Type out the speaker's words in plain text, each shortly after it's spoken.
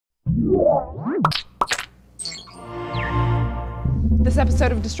This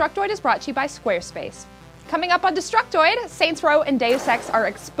episode of Destructoid is brought to you by Squarespace. Coming up on Destructoid, Saints Row and Deus Ex are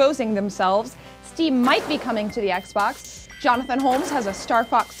exposing themselves. Steam might be coming to the Xbox. Jonathan Holmes has a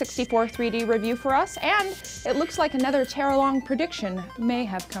Starfox 64 3D review for us, and it looks like another Terralong prediction may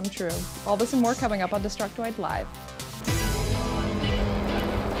have come true. All this and more coming up on Destructoid Live.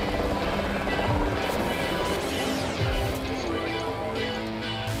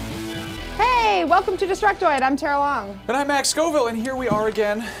 Hey, welcome to Destructoid. I'm Terralong. And I'm Max Scoville, and here we are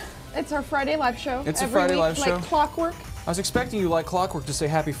again. It's our Friday live show. It's a Friday live show. Like clockwork. I was expecting you, like clockwork, to say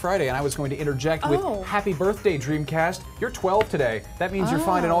Happy Friday, and I was going to interject with Happy Birthday, Dreamcast. You're 12 today. That means you're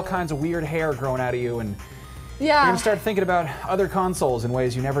finding all kinds of weird hair growing out of you, and you're going to start thinking about other consoles in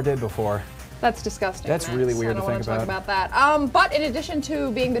ways you never did before. That's disgusting. That's really weird to think about. I don't want to talk about that. But in addition to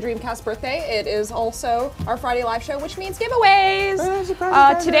being the Dreamcast birthday, it is also our Friday live show, which means giveaways.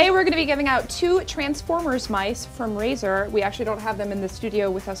 Today we're going to be giving out 2 Transformers mice from Razer. We actually don't have them in the studio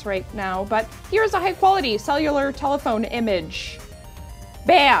with us right now, but here's a high quality cellular telephone image.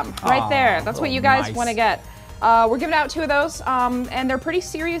 Bam! Right there. That's what you guys want to get. We're giving out 2 of those, and they're pretty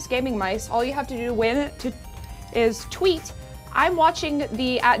serious gaming mice. All you have to do to win is tweet "I'm watching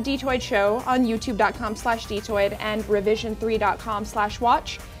the @Dtoid show" on youtube.com/Dtoid and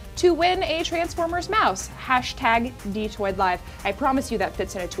revision3.com/watch to win a Transformers mouse. #DtoidLive. I promise you that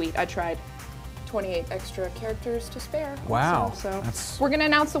fits in a tweet. I tried. 28 extra characters to spare. Wow. So we're going to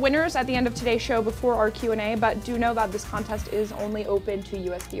announce the winners at the end of today's show before our Q&A, but do know that this contest is only open to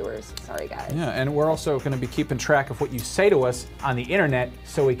US viewers. Sorry, guys. Yeah, and we're also going to be keeping track of what you say to us on the internet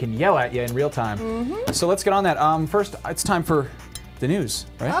so we can yell at you in real time. So let's get on that. First, it's time for the news,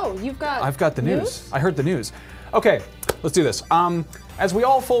 right? Oh, you've got I've got the news. I heard the news. Okay, let's do this. As we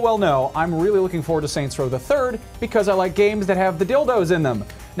all full well know, I'm really looking forward to Saints Row the 3rd because I like games that have the dildos in them.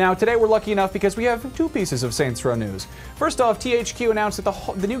 Now, today we're lucky enough because we have 2 pieces of Saints Row news. First off, THQ announced that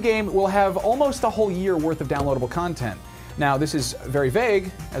the new game will have almost a whole year worth of downloadable content. Now, this is very vague.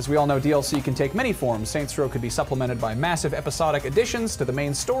 As we all know, DLC can take many forms. Saints Row could be supplemented by massive episodic additions to the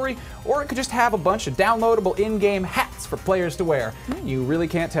main story, or it could just have a bunch of downloadable in-game hats for players to wear. You really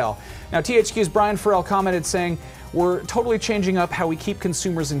can't tell. Now, THQ's Brian Farrell commented saying, "We're totally changing up how we keep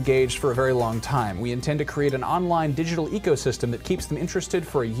consumers engaged for a very long time. We intend to create an online digital ecosystem that keeps them interested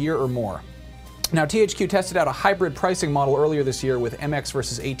for a year or more." Now, THQ tested out a hybrid pricing model earlier this year with MX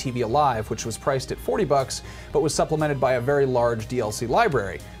vs. ATV Alive, which was priced at $40, but was supplemented by a very large DLC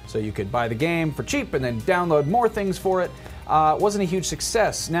library. So you could buy the game for cheap and then download more things for it. It wasn't a huge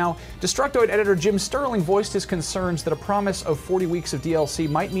success. Now, Destructoid editor Jim Sterling voiced his concerns that a promise of 40 weeks of DLC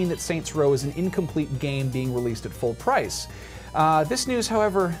might mean that Saints Row is an incomplete game being released at full price. This news,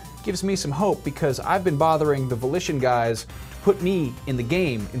 however, gives me some hope because I've been bothering the Volition guys to put me in the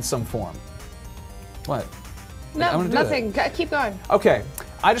game in some form. What? No, nothing. Keep going. Okay.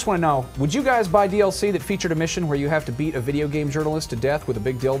 I just want to know, would you guys buy DLC that featured a mission where you have to beat a video game journalist to death with a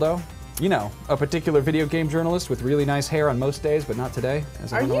big dildo? You know, a particular video game journalist with really nice hair on most days, but not today.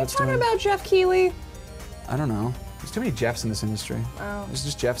 Are you talking about Jeff Keighley? I don't know. There's too many Jeffs in this industry. Oh. There's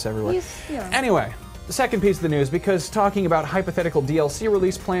just Jeffs everywhere. Yeah. Anyway, the second piece of the news, because talking about hypothetical DLC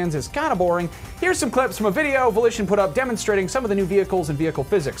release plans is kind of boring, here's some clips from a video Volition put up demonstrating some of the new vehicles and vehicle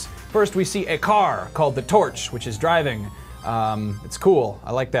physics. First, we see a car called the Torch, which is driving. It's cool.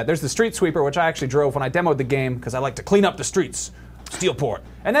 I like that. There's the Street Sweeper, which I actually drove when I demoed the game because I like to clean up the streets. Steelport.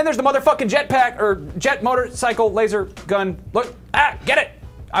 And then there's the motherfucking jetpack, or jet motorcycle laser gun. Look, get it!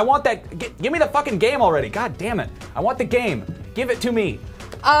 I want that. Give me the fucking game already. God damn it. I want the game. Give it to me.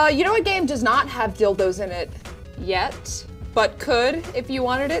 You know what game does not have dildos in it yet, but could if you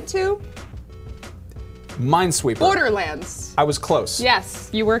wanted it to? Minesweeper. Borderlands. I was close. Yes,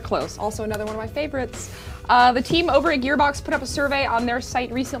 you were close. Also another one of my favorites. The team over at Gearbox put up a survey on their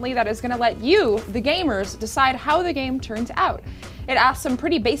site recently that is going to let you, the gamers, decide how the game turns out. It asks some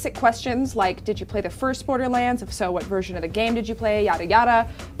pretty basic questions like, did you play the first Borderlands? If so, what version of the game did you play? Yada yada.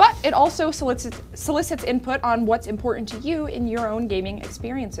 But it also solicits input on what's important to you in your own gaming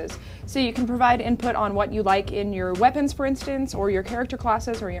experiences. So you can provide input on what you like in your weapons, for instance, or your character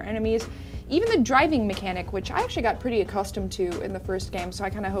classes or your enemies. Even the driving mechanic, which I actually got pretty accustomed to in the first game, so I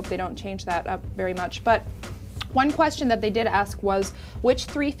kind of hope they don't change that up very much. But one question that they did ask was, which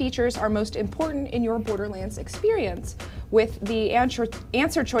 3 features are most important in your Borderlands experience? With the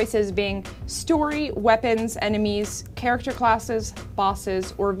answer choices being story, weapons, enemies, character classes,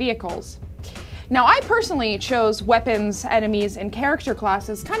 bosses, or vehicles. Now, I personally chose weapons, enemies, and character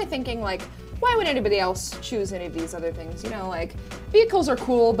classes, kind of thinking like, why would anybody else choose any of these other things? You know, like, vehicles are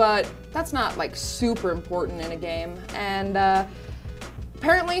cool, but that's not like super important in a game. And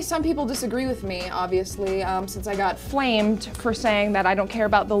Apparently, some people disagree with me, obviously, since I got flamed for saying that I don't care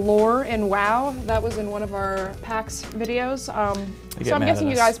about the lore in WoW. That was in one of our PAX videos. So I'm guessing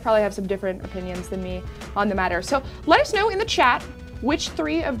you guys probably have some different opinions than me on the matter. So let us know in the chat which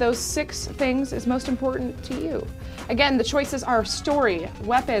 3 of those 6 things is most important to you. Again, the choices are story,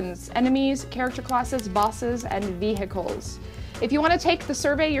 weapons, enemies, character classes, bosses, and vehicles. If you want to take the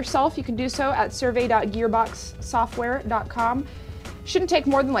survey yourself, you can do so at survey.gearboxsoftware.com. Shouldn't take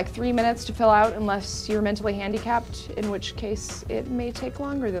more than like 3 minutes to fill out unless you're mentally handicapped, in which case it may take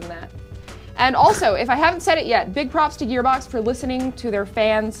longer than that. And also, if I haven't said it yet, big props to Gearbox for listening to their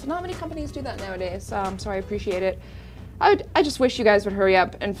fans. Not many companies do that nowadays, so I appreciate it. I just wish you guys would hurry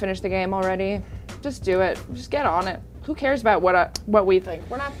up and finish the game already. Just do it. Just get on it. Who cares about what we think?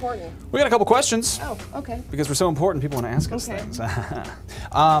 We're not important. We got a couple questions. Oh, okay. Because we're so important, people want to ask us things.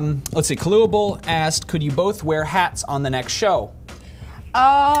 Let's see. Kaluable asked, could you both wear hats on the next show? Do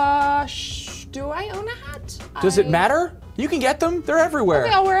I own a hat? Does it matter? You can get them. They're everywhere.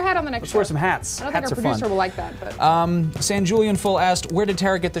 Okay, I'll wear a hat on the next show. Let's wear some hats. I don't think our producer will like that, but... San Julian Full asked, where did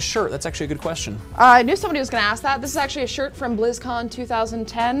Tara get the shirt? That's actually a good question. I knew somebody was going to ask that. This is actually a shirt from BlizzCon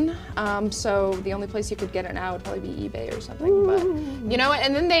 2010. So the only place you could get it now would probably be eBay or something. Ooh. But you know what?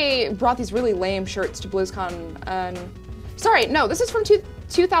 And then they brought these really lame shirts to BlizzCon. Sorry, no, this is from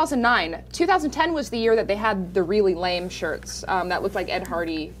 2009. 2010 was the year that they had the really lame shirts that looked like Ed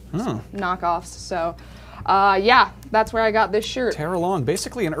Hardy knockoffs. So, yeah, that's where I got this shirt. Tara Long,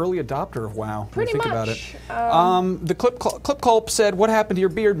 basically an early adopter of WoW. Pretty much. Think about it. The Clip Culp said, what happened to your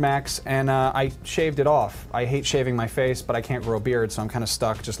beard, Max? And I shaved it off. I hate shaving my face, but I can't grow a beard, so I'm kind of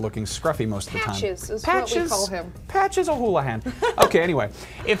stuck just looking scruffy most of the time. Patches is what we call him. Patches O'Houlihan. Okay, anyway.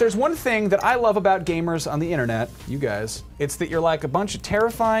 If there's one thing that I love about gamers on the internet, you guys, it's that you're like a bunch of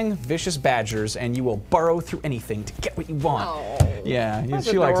terrifying, vicious badgers, and you will burrow through anything to get what you want. Oh, yeah,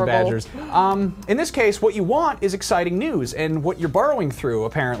 she likes badgers. In this case, what you want is exciting news, and what you're burrowing through,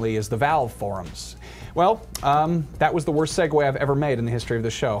 apparently, is the Valve forums. Well, that was the worst segue I've ever made in the history of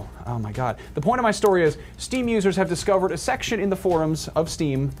the show. Oh my god. The point of my story is, Steam users have discovered a section in the forums of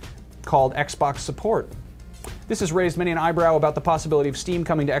Steam called Xbox Support. This has raised many an eyebrow about the possibility of Steam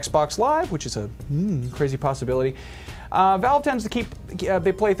coming to Xbox Live, which is a crazy possibility. Valve tends to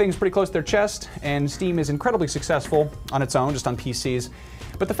they play things pretty close to their chest, and Steam is incredibly successful on its own, just on PCs.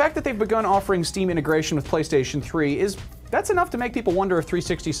 But the fact that they've begun offering Steam integration with PlayStation 3 that's enough to make people wonder if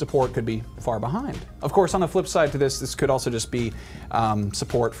 360 support could be far behind. Of course, on the flip side to this could also just be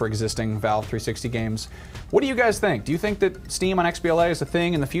support for existing Valve 360 games. What do you guys think? Do you think that Steam on XBLA is a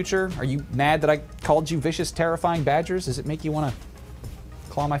thing in the future? Are you mad that I called you vicious, terrifying badgers? Does it make you want to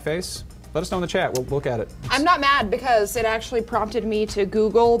claw my face? Let us know in the chat. We'll look at it. I'm not mad because it actually prompted me to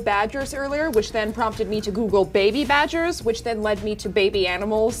Google badgers earlier, which then prompted me to Google baby badgers, which then led me to baby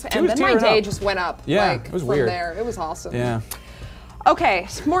animals, and then my day just went up. Yeah, like, it was from weird. There. It was awesome. Yeah. Okay,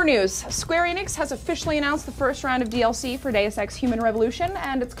 more news. Square Enix has officially announced the first round of DLC for Deus Ex Human Revolution,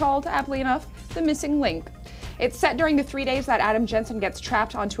 and it's called, aptly enough, The Missing Link. It's set during the 3 days that Adam Jensen gets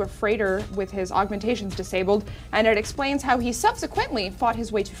trapped onto a freighter with his augmentations disabled, and it explains how he subsequently fought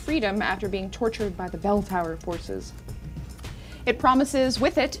his way to freedom after being tortured by the Bell Tower forces. It promises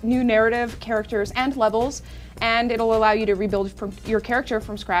with it new narrative, characters, and levels, and it'll allow you to rebuild your character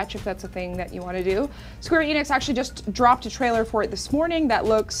from scratch if that's a thing that you want to do. Square Enix actually just dropped a trailer for it this morning that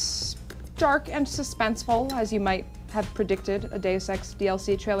looks dark and suspenseful, as you might have predicted a Deus Ex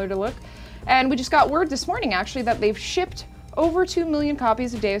DLC trailer to look. And we just got word this morning, actually, that they've shipped over 2 million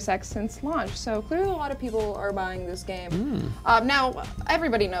copies of Deus Ex since launch, so clearly a lot of people are buying this game. Now,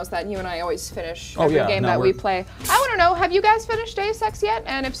 everybody knows that you and I always finish every game that we play. I want to know, have you guys finished Deus Ex yet?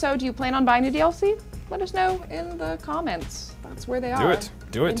 And if so, do you plan on buying the DLC? Let us know in the comments. That's where they are.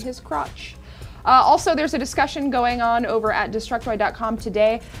 Do it. In his crotch. Also, there's a discussion going on over at Destructoid.com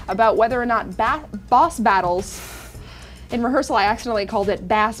today about whether or not boss battles. In rehearsal, I accidentally called it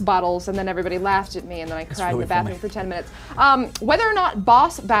bass bottles, and then everybody laughed at me, and then I cried in the bathroom for 10 minutes. Whether or not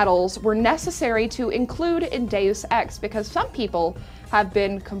boss battles were necessary to include in Deus Ex, because some people have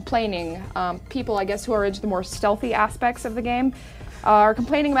been complaining, people, I guess, who are into the more stealthy aspects of the game, are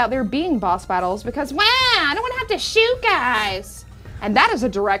complaining about there being boss battles because, wow, I don't want to have to shoot guys. And that is a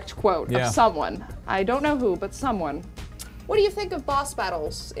direct quote of someone. I don't know who, but someone. What do you think of boss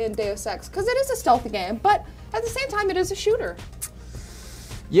battles in Deus Ex? Because it is a stealthy game, but at the same time, it is a shooter.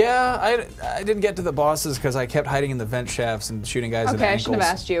 Yeah, I didn't get to the bosses because I kept hiding in the vent shafts and shooting guys in the ankles. Okay, I shouldn't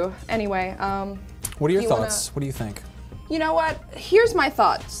have asked you. Anyway, what are your thoughts? What do you think? You know what? Here's my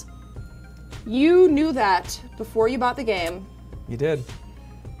thoughts. You knew that before you bought the game. You did.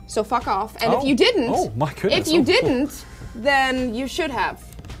 So fuck off. And if you didn't, oh my goodness. if you didn't, then you should have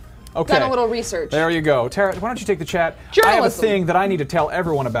Okay. done a little research. There you go. Tara, why don't you take the chat? Journalism. I have a thing that I need to tell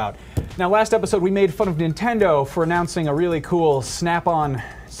everyone about. Now, last episode we made fun of Nintendo for announcing a really cool snap-on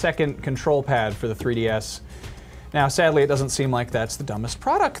second control pad for the 3DS. Now, sadly, it doesn't seem like that's the dumbest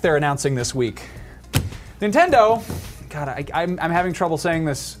product they're announcing this week. Nintendo, God, I'm having trouble saying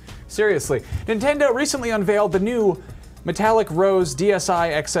this seriously. Nintendo recently unveiled the new metallic rose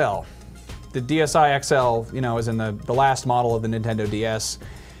DSi XL. The DSi XL, you know, is in the last model of the Nintendo DS.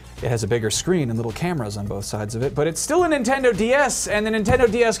 It has a bigger screen and little cameras on both sides of it, but it's still a Nintendo DS, and the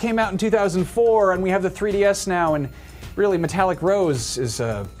Nintendo DS came out in 2004, and we have the 3DS now, and really metallic rose is,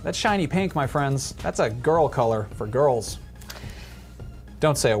 that's shiny pink, my friends. That's a girl color for girls.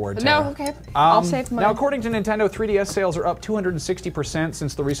 Don't say a word, Tara. No, okay. I'll save mine. Now, according to Nintendo, 3DS sales are up 260%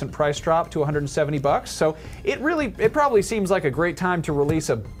 since the recent price drop to $170, so it probably seems like a great time to release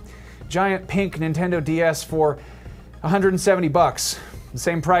a giant pink Nintendo DS for $170. The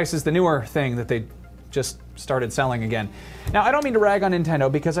same price as the newer thing that they just started selling again. Now, I don't mean to rag on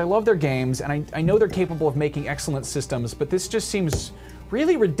Nintendo because I love their games and I know they're capable of making excellent systems, but this just seems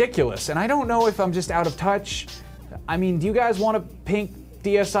really ridiculous, and I don't know if I'm just out of touch. I mean, do you guys want a pink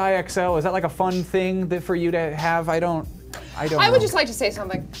DSi XL? Is that like a fun thing for you to have? I don't know. I would just like to say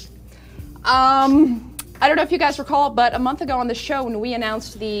something. I don't know if you guys recall, but a month ago on the show when we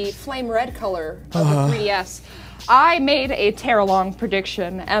announced the flame red color of the 3DS, I made a tear-along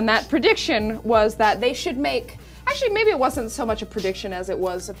prediction, and that prediction was that they should make, actually maybe it wasn't so much a prediction as it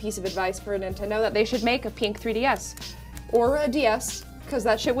was a piece of advice for Nintendo, that they should make a pink 3DS, or a DS, because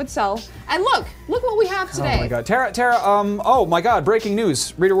that shit would sell. And look what we have today. Oh my God, Tara, oh my God, breaking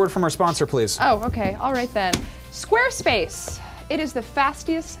news. Read a word from our sponsor, please. Oh, okay, all right then. Squarespace. It is the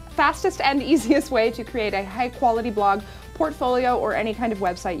fastest and easiest way to create a high-quality blog, portfolio, or any kind of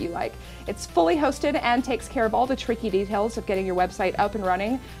website you like. It's fully hosted and takes care of all the tricky details of getting your website up and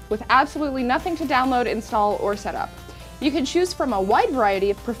running with absolutely nothing to download, install, or set up. You can choose from a wide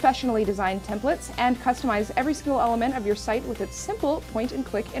variety of professionally designed templates and customize every single element of your site with its simple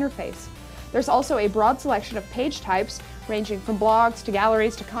point-and-click interface. There's also a broad selection of page types, ranging from blogs to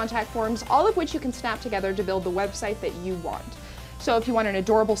galleries to contact forms, all of which you can snap together to build the website that you want. So if you want an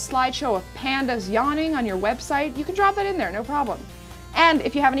adorable slideshow of pandas yawning on your website, you can drop that in there, no problem. And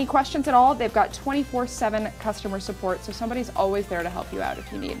if you have any questions at all, they've got 24/7 customer support, so somebody's always there to help you out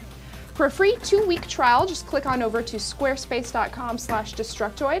if you need. For a free 2-week trial, just click on over to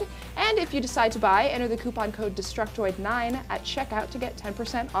squarespace.com/Destructoid, and if you decide to buy, enter the coupon code Destructoid9 at checkout to get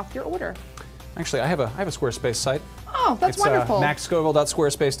 10% off your order. Actually, I have a Squarespace site. Oh, that's wonderful.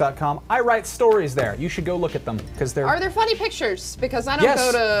 maxscoville.squarespace.com. I write stories there. You should go look at them because they're. Are there funny pictures? Because I don't yes,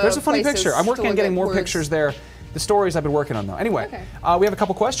 go to. There's a funny places picture. I'm working to on look getting at more words. pictures there. The stories I've been working on though. Anyway, Okay. We have a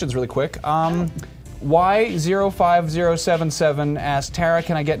couple questions really quick. Y05077 asked Tara,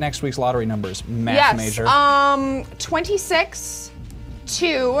 "Can I get next week's lottery numbers?" Math major. 26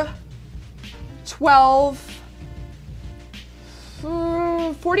 to 12,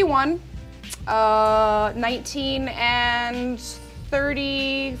 41, 19 and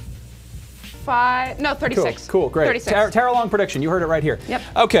 35. No, 36. Cool, great. 36. Tara long prediction. You heard it right here. Yep.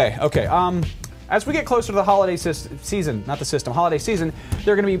 Okay. As we get closer to the holiday season, holiday season,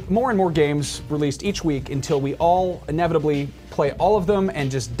 there are going to be more and more games released each week until we all inevitably play all of them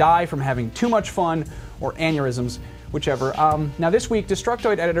and just die from having too much fun or aneurysms, whichever. Now this week,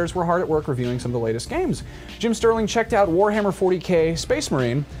 Destructoid editors were hard at work reviewing some of the latest games. Jim Sterling checked out Warhammer 40k Space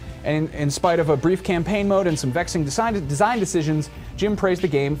Marine, and in spite of a brief campaign mode and some vexing design decisions, Jim praised the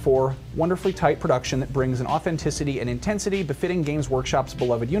game for wonderfully tight production that brings an authenticity and intensity befitting Games Workshop's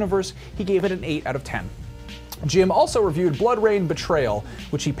beloved universe. He gave it an 8 out of 10. Jim also reviewed Blood Rain Betrayal,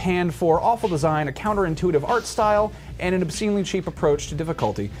 which he panned for awful design, a counterintuitive art style, and an obscenely cheap approach to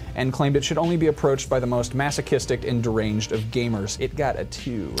difficulty, and claimed it should only be approached by the most masochistic and deranged of gamers. It got a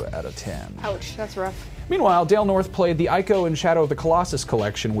 2 out of 10. Ouch, that's rough. Meanwhile, Dale North played the Ico and Shadow of the Colossus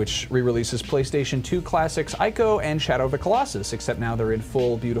collection, which re-releases PlayStation 2 classics Ico and Shadow of the Colossus, except now they're in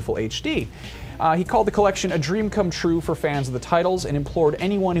full, beautiful HD. He called the collection a dream come true for fans of the titles and implored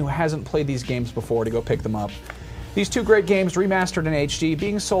anyone who hasn't played these games before to go pick them up. These two great games, remastered in HD,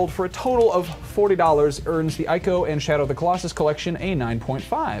 being sold for a total of $40, earns the Ico and Shadow of the Colossus collection a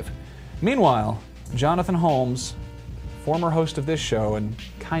 9.5. Meanwhile, Jonathan Holmes, former host of this show and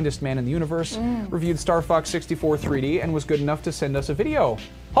kindest man in the universe, reviewed Starfox 64 3D and was good enough to send us a video.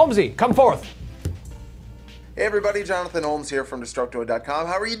 Holmesy, come forth! Hey everybody, Jonathan Holmes here from Destructoid.com.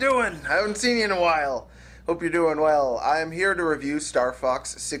 How are you doing? I haven't seen you in a while. Hope you're doing well. I'm here to review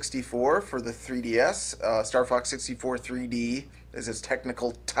Starfox 64 for the 3DS. Starfox 64 3D is its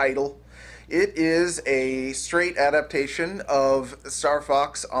technical title. It is a straight adaptation of Star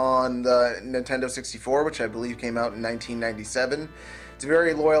Fox on the Nintendo 64, which I believe came out in 1997. It's a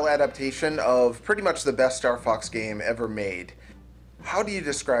very loyal adaptation of pretty much the best Star Fox game ever made. How do you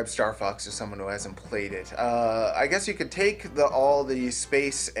describe Star Fox to someone who hasn't played it? I guess you could take all the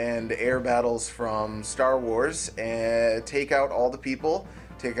space and air battles from Star Wars and take out all the people,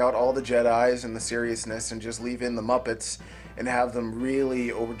 take out all the Jedis and the seriousness, and just leave in the Muppets and have them really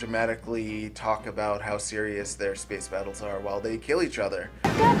overdramatically talk about how serious their space battles are while they kill each other.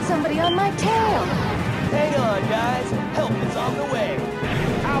 Got somebody on my tail! Hang on, guys. Help is on the way.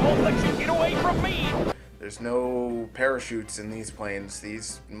 I won't let you get away from me! There's no parachutes in these planes.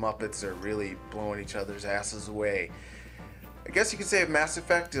 These Muppets are really blowing each other's asses away. I guess you could say if Mass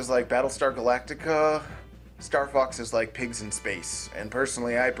Effect is like Battlestar Galactica, Star Fox is like pigs in space. And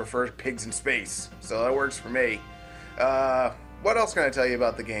personally, I prefer pigs in space, so that works for me. What else can I tell you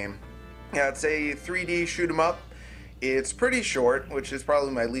about the game? Yeah, it's a 3D shoot 'em up. It's pretty short, which is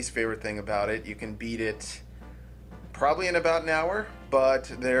probably my least favorite thing about it. You can beat it probably in about an hour,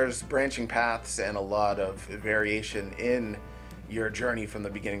 but there's branching paths and a lot of variation in your journey from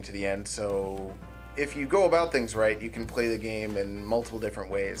the beginning to the end. So if you go about things right, you can play the game in multiple different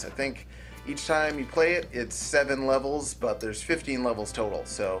ways. I think each time you play it, it's 7 levels, but there's 15 levels total,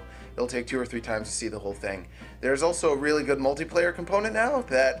 so it'll take 2 or 3 times to see the whole thing. There's also a really good multiplayer component now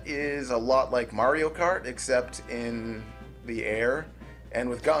that is a lot like Mario Kart, except in the air and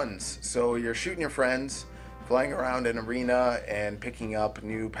with guns. So you're shooting your friends, flying around an arena and picking up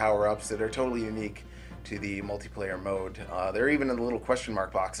new power-ups that are totally unique to the multiplayer mode. They're even in the little question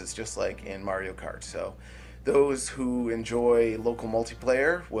mark boxes, just like in Mario Kart. So those who enjoy local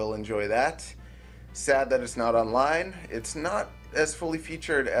multiplayer will enjoy that. Sad that it's not online. It's not as fully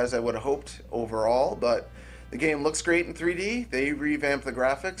featured as I would have hoped overall, but the game looks great in 3D. They revamped the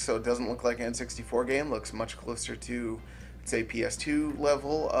graphics, so it doesn't look like an N64 game. It looks much closer to, say, PS2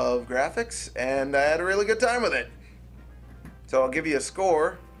 level of graphics, and I had a really good time with it. So I'll give you a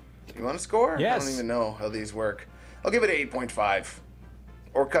score. You want a score? Yes. I don't even know how these work. I'll give it 8.5.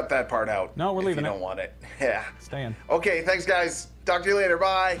 Or cut that part out. No, we're leaving if you it. don't want it. Yeah. Stay in. Okay, thanks guys. Talk to you later.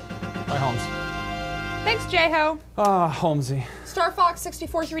 Bye. Bye, Holmes. Thanks, J-Ho. Holmesy. Star Fox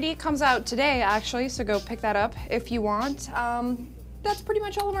 64 3D comes out today, actually, so go pick that up if you want. That's pretty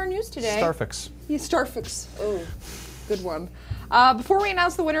much all of our news today. Starfox. Yeah, Starfox. Oh, good one. Before we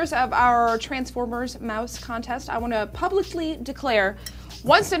announce the winners of our Transformers Mouse contest, I want to publicly declare,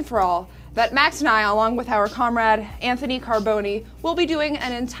 once and for all, that Max and I, along with our comrade Anthony Carboni, will be doing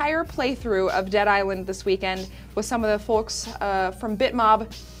an entire playthrough of Dead Island this weekend with some of the folks from BitMob.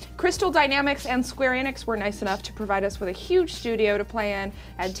 Crystal Dynamics and Square Enix were nice enough to provide us with a huge studio to play in,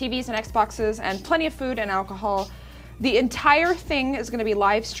 and TVs and Xboxes, and plenty of food and alcohol. The entire thing is going to be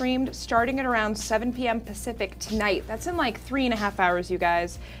live streamed starting at around 7 p.m. Pacific tonight. That's in like 3.5 hours, you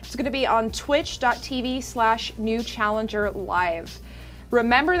guys. It's going to be on twitch.tv/newchallengerlive.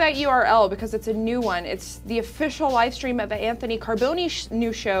 Remember that URL because it's a new one. It's the official live stream of Anthony Carboni's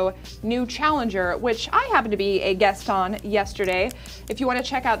new show, New Challenger, which I happened to be a guest on yesterday. If you want to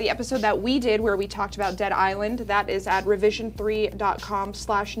check out the episode that we did where we talked about Dead Island, that is at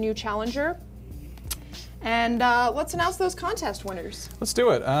revision3.com/newchallenger. And let's announce those contest winners. Let's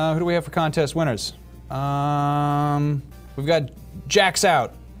do it. Who do we have for contest winners? We've got Jax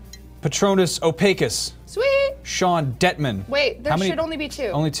Out, Patronus Opacus, Sweet! Sean Detman. Wait, there should only be 2.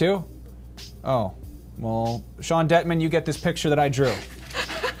 Only 2? Oh, well, Sean Detman, you get this picture that I drew.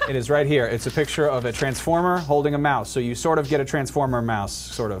 It is right here. It's a picture of a Transformer holding a mouse, so you sort of get a Transformer mouse,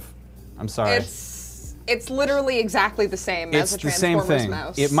 sort of. I'm sorry. It's literally exactly the same as a Transformers mouse. It's the same thing.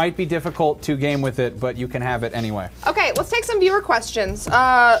 Mouse. It might be difficult to game with it, but you can have it anyway. Okay, let's take some viewer questions.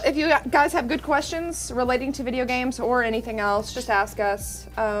 If you guys have good questions relating to video games or anything else, just ask us.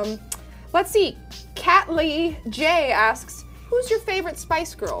 Let's see. Catley J asks, who's your favorite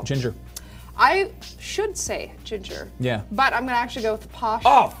Spice Girl? Ginger. I should say Ginger. Yeah. But I'm going to actually go with Posh.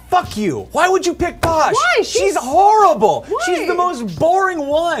 Oh, fuck you. Why would you pick Posh? Why? She's horrible. Why? She's the most boring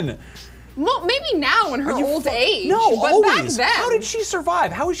one. Well, maybe now in her old age. No, but always. Back then, How did she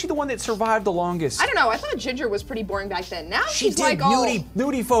survive? How is she the one that survived the longest? I don't know. I thought Ginger was pretty boring back then. Now She she's did like all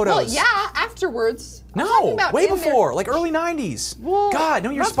nudie photos. Well, yeah, afterwards. I'm No, talking about way in before, like early 90s. Well, God, no,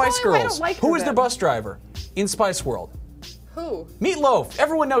 you're that's Spice probably why I Girls. don't like Who her was their then. bus driver in Spice World? Who? Meatloaf.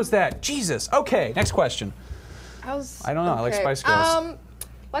 Everyone knows that. Jesus. Okay, next question. I don't know. I like Spice Girls.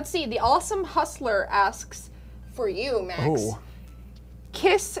 Let's see. The Awesome Hustler asks for you, Max. Ooh.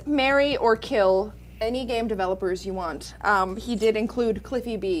 Kiss, marry, or kill any game developers you want. He did include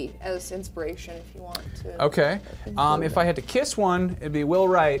Cliffy B as inspiration if you want to. Okay. If I had to kiss one, it'd be Will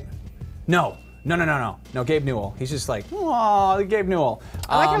Wright. No, Gabe Newell. He's just like, oh, Gabe Newell.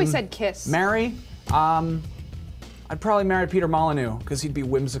 I like how he said kiss. Marry? I'd probably marry Peter Molyneux because he'd be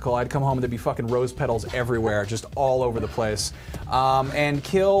whimsical. I'd come home and there'd be fucking rose petals everywhere, just all over the place. And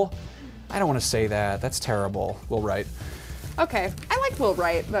kill, I don't want to say that. That's terrible. Will Wright. Okay, I like Will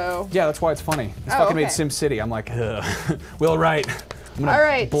Wright though. Yeah, that's why it's funny. He's Oh, fucking okay. made SimCity. I'm like, ugh. Will Wright. I'm gonna All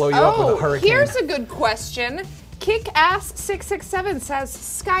right. blow you up with a hurricane. Here's a good question. Kick-Ass667 says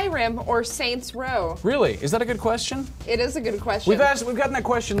Skyrim or Saints Row. Really? Is that a good question? It is a good question. We've gotten that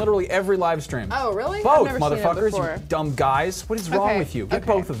question literally every live stream. Oh, really? I've Both, never seen it motherfuckers, before. you dumb guys. What is wrong Okay, with you? Get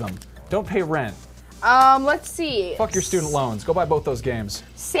okay. both of them. Don't pay rent. Let's see. Fuck your student loans. Go buy both those games.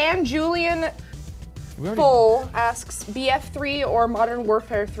 San Julian We already- Full asks BF3 or Modern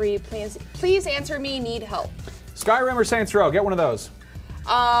Warfare 3. Please answer me. Need help. Skyrim or Saints Row? Get one of those.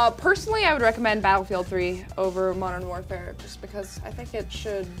 Personally, I would recommend Battlefield 3 over Modern Warfare, just because I think it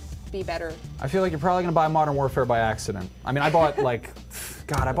should be better. I feel like you're probably gonna buy Modern Warfare by accident. I mean, I bought like,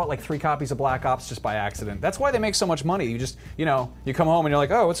 God, I bought like 3 copies of Black Ops just by accident. That's why they make so much money. You just, you know, you come home and you're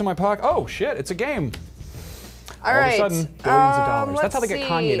like, oh, what's in my pocket? Oh shit, it's a game. All right. All of a sudden, billions of dollars. That's how they let's get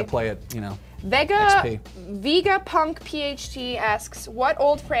Kanye see. to play it, you know. Vega XP. Punk PhD asks, what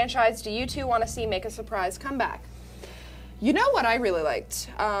old franchise do you two want to see make a surprise comeback? You know what I really liked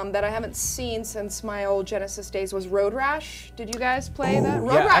that I haven't seen since my old Genesis days was Road Rash. Did you guys play that?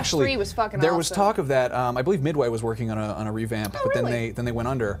 Road Yeah, Rash actually, 3 was fucking there awesome. was talk of that. I believe Midway was working on a revamp, but really? then they went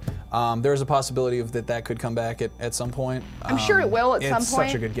under. There's a possibility of that could come back at some point. I'm sure it will at some point. It's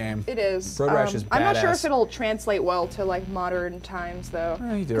such a good game. It is. Road Rash is badass. I'm not sure if it'll translate well to like modern times though.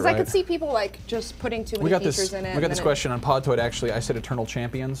 You did Because right. I could see people like just putting too many features in it. We got this question on Podtoid actually. I said Eternal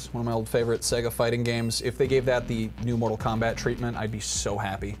Champions, one of my old favorite Sega fighting games. If they gave that the new Mortal Kombat treatment, I'd be so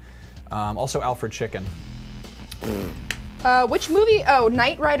happy. Also Alfred Chicken. Which movie? Oh,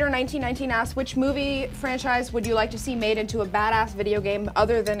 Knight Rider 1919 asks, which movie franchise would you like to see made into a badass video game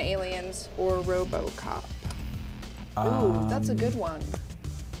other than Aliens or RoboCop? Ooh, that's a good one.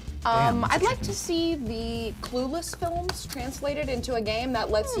 Damn, I'd like to see the Clueless films translated into a game that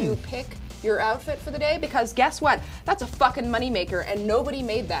lets you pick your outfit for the day, because guess what? That's a fucking moneymaker, and nobody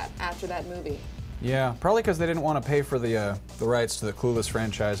made that after that movie. Yeah, probably because they didn't want to pay for the rights to the Clueless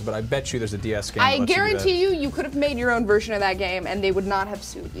franchise, but I bet you there's a DS game that I lets you do that. guarantee you could have made your own version of that game, and they would not have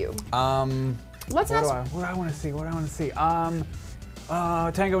sued you. Let's ask. What do I want to see?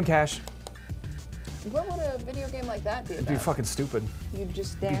 Tango and Cash. What would a video game like that be about? It'd be fucking stupid. You'd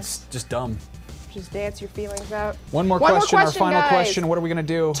just It's dance, just dumb. just dance your feelings out. One more question, our final guys. question. What are we gonna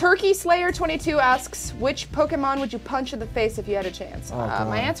do? Turkey Slayer 22 asks, which Pokemon would you punch in the face if you had a chance? God.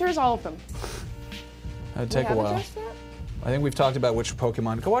 My answer is all of them. It'd take a We haven't while. addressed that? I think we've talked about which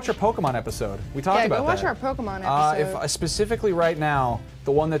Pokemon. Go watch our Pokemon episode. We talked Yeah, about go watch that. our Pokemon episode. If specifically right now,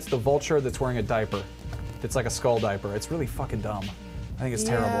 the one that's the vulture that's wearing a diaper, that's like a skull diaper. It's really fucking dumb. I think it's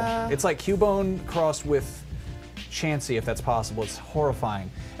Yeah. terrible. It's like Cubone crossed with Chansey, if that's possible. It's horrifying.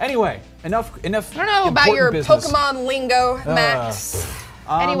 Anyway, enough. I don't know about important your business. Pokemon lingo, Max.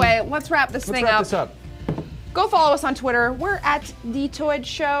 Anyway, let's wrap this Let's thing wrap up. this up. Go follow us on Twitter. We're at Detoid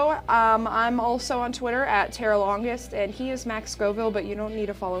Show. I'm also on Twitter at Tara Longest, and he is Max Scoville, but you don't need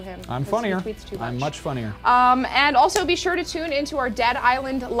to follow him. I'm 'cause funnier. He tweets too much. I'm much funnier. And also be sure to tune into our Dead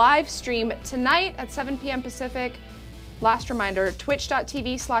Island live stream tonight at 7 p.m. Pacific. Last reminder,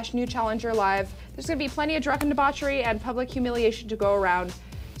 twitch.tv/newchallengerlive. There's going to be plenty of drunken debauchery and public humiliation to go around.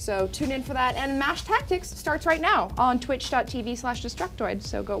 So tune in for that. And MASH Tactics starts right now on twitch.tv/Destructoid.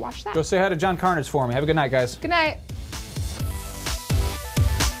 So go watch that. Go say hi to John Carnage for me. Have a good night, guys. Good night.